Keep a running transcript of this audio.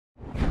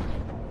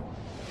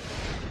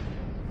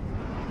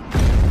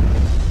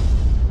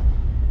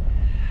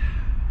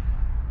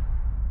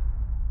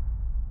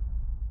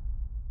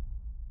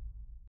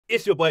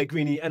It's your boy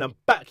Greeny, and I'm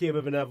back here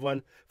with another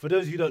one. For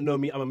those of you who don't know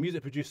me, I'm a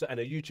music producer and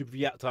a YouTube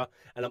reactor,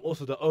 and I'm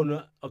also the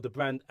owner of the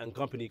brand and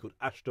company called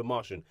Astro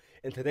Martian.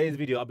 In today's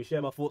video, I'll be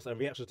sharing my thoughts and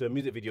reactions to a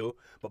music video,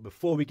 but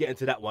before we get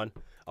into that one,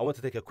 I want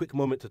to take a quick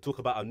moment to talk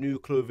about our new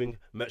clothing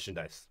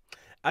merchandise.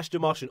 Astro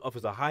Martian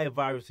offers a high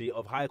variety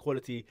of high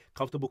quality,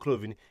 comfortable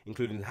clothing,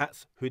 including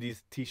hats,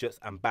 hoodies, t-shirts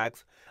and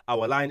bags.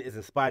 Our line is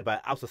inspired by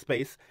outer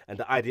space and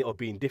the idea of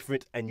being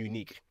different and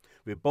unique,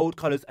 with bold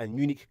colours and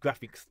unique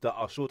graphics that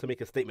are sure to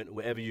make a statement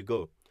wherever you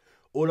go.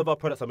 All of our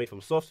products are made from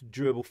soft,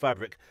 durable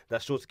fabric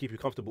that's sure to keep you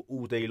comfortable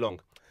all day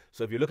long.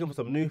 So if you're looking for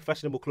some new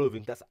fashionable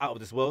clothing that's out of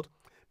this world,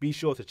 be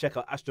sure to check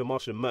out Astro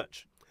Martian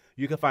merch.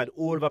 You can find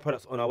all of our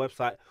products on our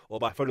website or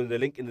by following the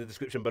link in the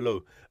description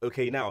below.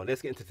 Okay, now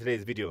let's get into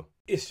today's video.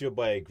 It's your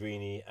boy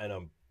Greeny, and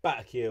I'm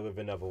back here with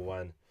another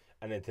one.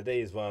 And in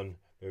today's one,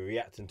 we're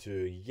reacting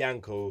to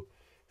Yanko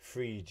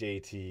Free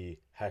JT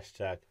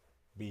hashtag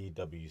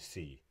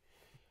BWC.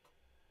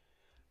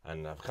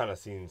 And I've kind of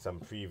seen some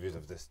previews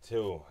of this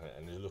too,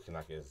 and it's looking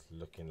like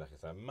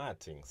it's a mad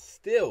thing.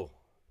 Still,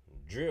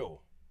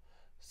 drill.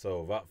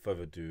 So without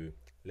further ado,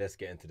 let's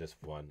get into this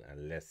one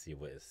and let's see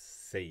what it's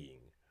saying.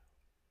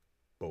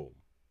 Boom.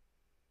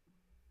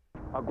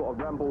 I got a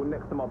Rambo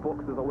next to my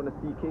boxes. I want to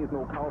see K's,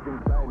 no Calvin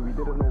Klein. We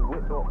didn't know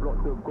which up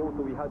block to go,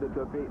 so we had a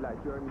debate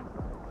like Jeremy.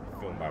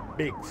 Filmed by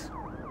Biggs.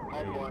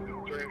 I'm on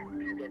enjoying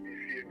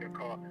BWC in the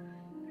car.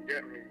 You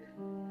get me?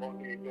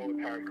 Only no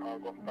time car,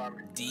 got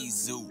family.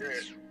 D-Zoo.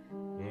 Yeah.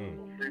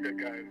 Free the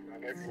guys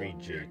and everyone.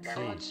 Free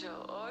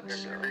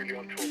JT. They're really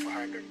on tour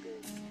behind them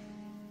though.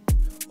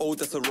 Oh,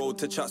 that's a road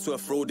to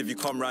Chatsworth Road. If you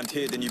come round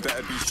here, then you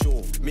better be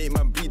sure. Make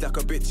man bleed like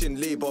a bitch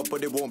in labour,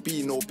 but it won't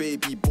be no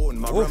baby born.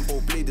 My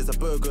Rambo blade is a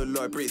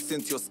burglar, breaks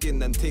into your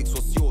skin and takes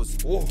what's yours.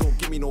 Don't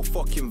give me no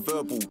fucking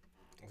verbal.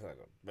 It's like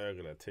a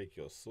burglar, take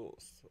your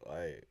sauce.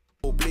 Aye.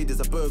 Blade is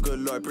a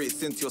burglar,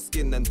 breaks into your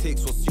skin and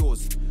takes what's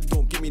yours.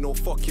 Don't give me no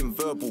fucking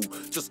verbal,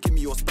 just give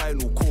me your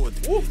spinal cord.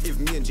 If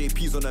me and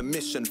JP's on a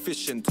mission,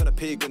 fishing, turn a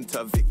pagan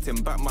to a victim,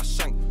 back my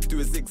shank, do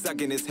a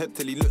zigzag in his head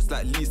till he looks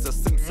like Lisa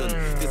Simpson.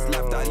 This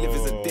life that I live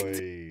is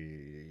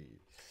addictive.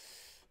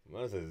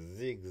 Man's a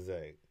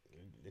zigzag,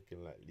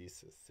 looking like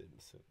Lisa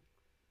Simpson.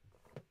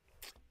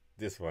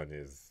 This one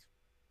is,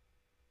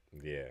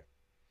 yeah.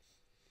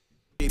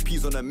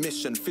 JP's on a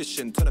mission,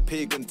 fishing, turn a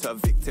pagan to a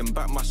victim,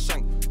 back my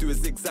shank, do a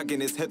zigzag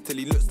in his head till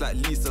he looks like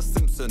Lisa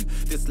Simpson.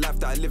 This life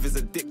that I live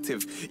is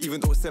addictive,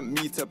 even though it sent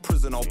me to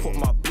prison. I'll put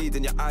my blade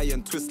in your eye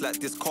and twist like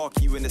this car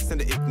key when it's in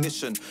the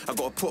ignition. I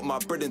gotta put my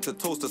bread into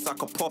toaster so I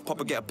can pop up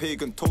and get a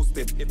pagan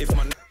toasted. If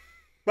my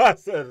I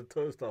said the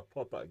toaster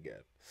pop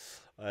again.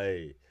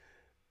 Aye.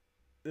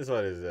 This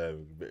one is a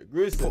bit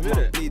gruesome, put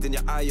my blade in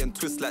your eye and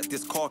twist like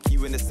this car key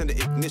when it's in the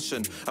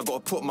ignition. I gotta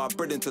put my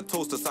bread into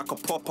toaster so I can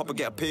pop up and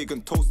get a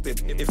pagan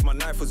toasted. If my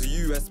knife was a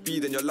USB,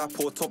 then your lap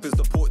or top is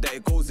the port that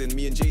it goes in.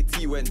 Me and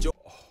JT went your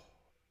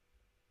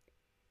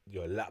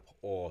lap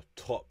or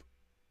top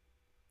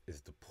is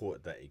the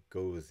port that it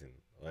goes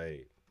in.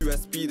 Aye.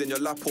 USB, then your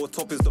lap or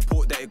top is the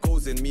port that it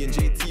goes in. Me and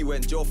JT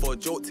went jail for a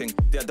jolting.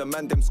 They had the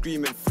man them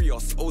screaming free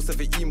us.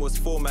 07 emos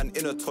 4-man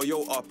in a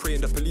Toyota,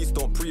 praying the police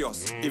don't pre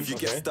us. If you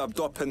get stabbed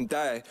up and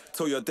die,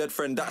 tell your dead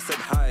friend that said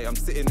hi. I'm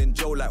sitting in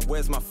jail like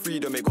where's my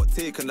freedom? It got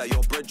taken like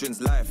your brethren's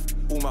life.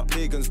 All my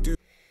pagans do.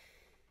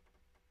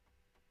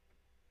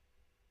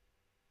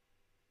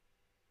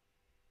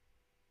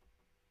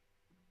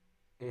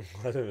 I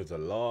don't know if it's a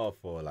laugh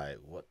or like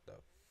what the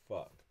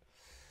fuck.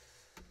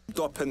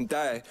 Up and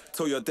die,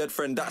 tell your dead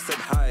friend that said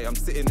hi. I'm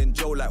sitting in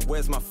jail like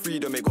where's my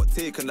freedom? It got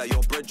taken like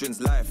your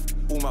brethren's life.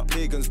 All my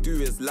pagans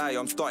do is lie.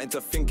 I'm starting to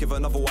think if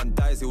another one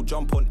dies, he'll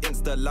jump on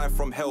Insta live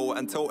from hell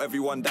and tell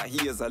everyone that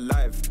he is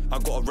alive. I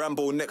got a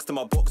Rambo next to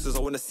my boxes. I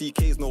wanna see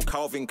K's, no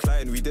Calvin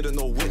Klein. We didn't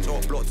know which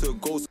up block to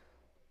go.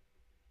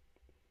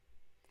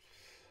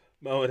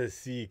 I wanna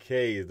see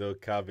K's, no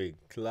Calvin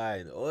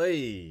Klein.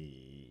 Oi,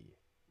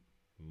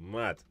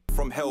 mad.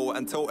 From hell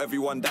and tell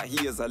everyone that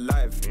he is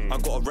alive. I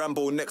got a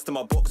Rambo next to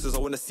my boxes. I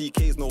wanna see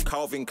K's, no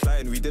Calvin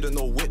Klein. We didn't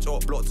know which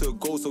up block to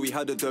go, so we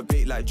had a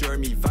debate like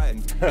Jeremy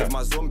Vine. If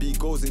my zombie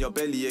goes in your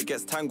belly, it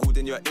gets tangled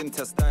in your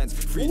intestines.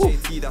 Free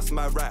JT, that's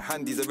my right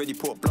hand. He's already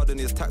put blood on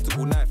his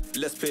tactical knife.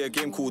 Let's play a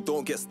game called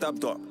Don't Get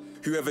Stabbed Up.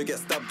 Whoever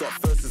gets stabbed up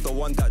first is the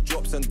one that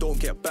drops and don't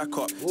get back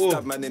up.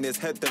 Stab man in his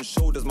head, then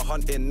shoulders. My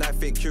hunting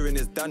knife ain't curing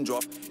his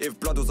dandruff. If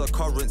blood was a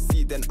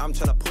currency, then I'm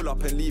trying to pull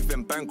up and leave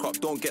him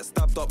bankrupt. Don't get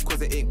stabbed up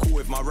cause it ain't cool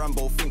if my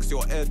Rambo thinks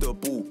you're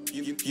edible.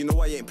 You know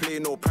I ain't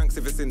playing no pranks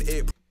if it's in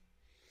April.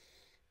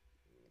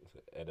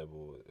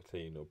 Edible,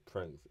 playing no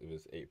pranks if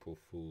it's April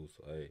Fool's.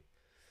 Aye.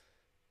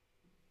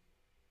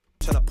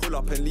 Trying to pull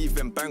up and leave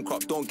him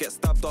bankrupt. Don't get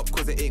stabbed up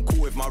cause it ain't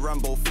cool if my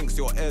Rambo thinks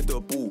you're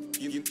edible.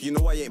 You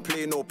know I ain't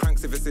playing no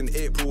pranks if it's in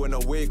April and a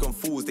wig on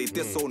fools. They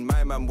disowned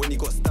my man when he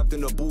got stabbed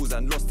in the balls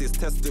and lost his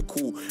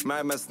testicle.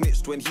 My man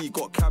snitched when he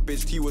got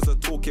cabbaged. He was a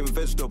talking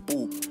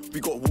vegetable.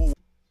 We got wool.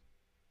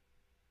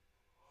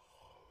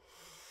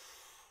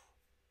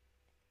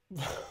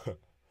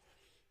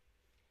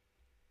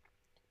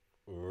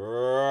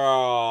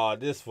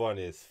 This one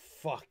is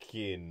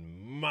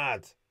fucking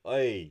mad.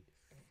 Hey,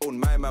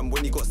 My man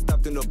when he got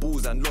stabbed in the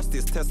balls and lost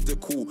his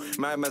testicle.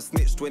 My man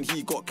snitched when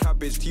he got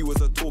cabbaged, he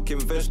was a talking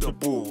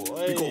vegetable.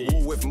 We got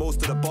war with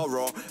most of the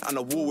borough and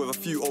a war with a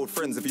few old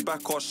friends. If you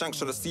back our shanks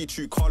trying to see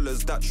true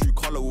colours, that true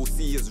colour we'll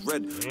see is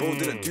red. Bro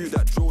didn't do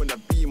that draw in the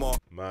beamer.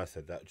 Man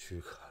said that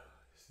true colour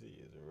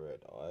see is red.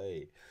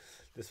 Aye.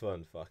 This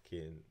one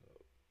fucking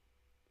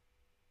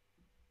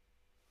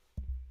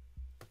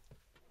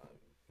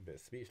a bit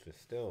speechless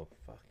still.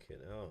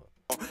 Fucking hell.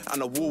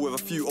 And a war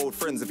with a few old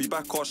friends. If you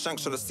back our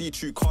shanks trying to see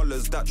true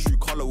colours, that true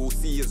colour we'll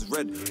see is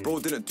red.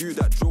 Bro didn't do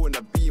that draw in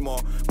the beamer,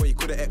 but he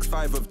could have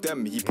X5 of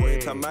them. He put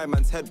it to my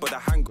man's head, but the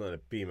hand on a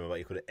beamer, but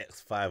he could have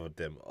X5 of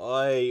them.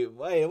 Oi,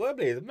 wait, what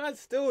is mad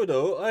still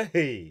though?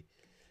 Oi.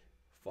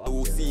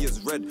 We'll see is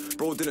red.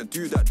 Bro didn't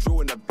do that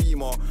draw in the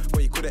beamer,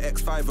 but he could have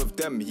X5 of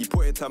them. He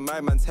put it to my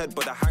man's head,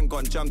 but the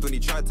handgun jammed when he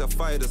tried to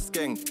fire the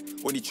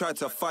skeng. When he tried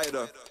to fire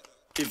the...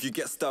 If you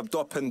get stabbed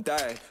up and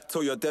die,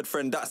 tell your dead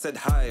friend that said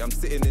hi. I'm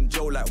sitting in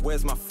jail like,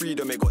 where's my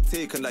freedom? It got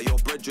taken like your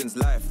brethren's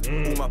life.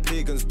 All my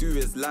pagans do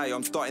is lie.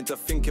 I'm starting to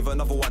think if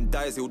another one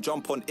dies, he'll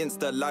jump on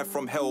Insta live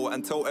from hell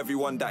and tell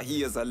everyone that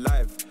he is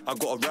alive. I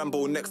got a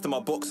Rambo next to my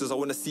boxes. I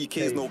want to see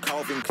K's, no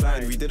Calvin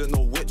Klein. We didn't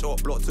know which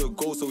up block to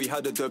go, so we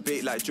had a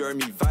debate like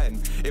Jeremy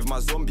Vine. If my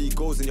zombie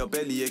goes in your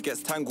belly, it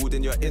gets tangled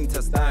in your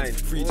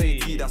intestines. Free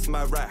JT, that's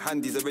my right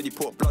hand. He's already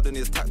put blood in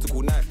his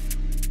tactical knife.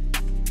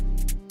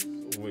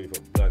 Already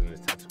put blood in his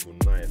tactical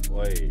knife.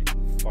 Oi,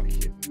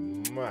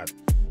 fucking mad.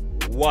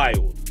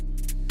 Wild.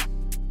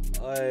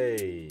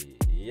 Oi,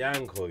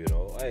 Yanko, you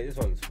know. Oi, this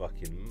one's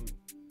fucking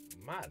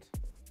mad.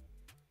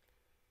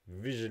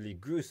 Visually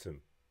gruesome.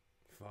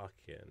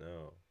 Fucking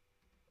hell.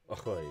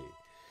 Oi.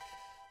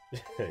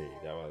 Hey,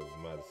 that one's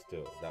mad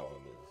still. That one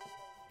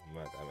is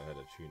mad. I haven't heard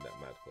a tune that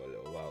mad for a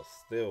little while.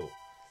 Still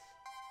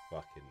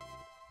fucking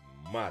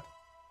mad.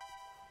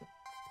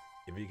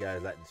 If you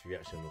guys like this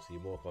reaction or see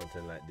more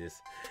content like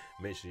this,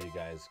 make sure you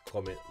guys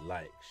comment,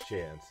 like,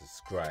 share and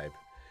subscribe.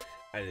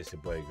 And it's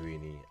your boy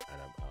Greeny,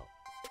 and I'm out.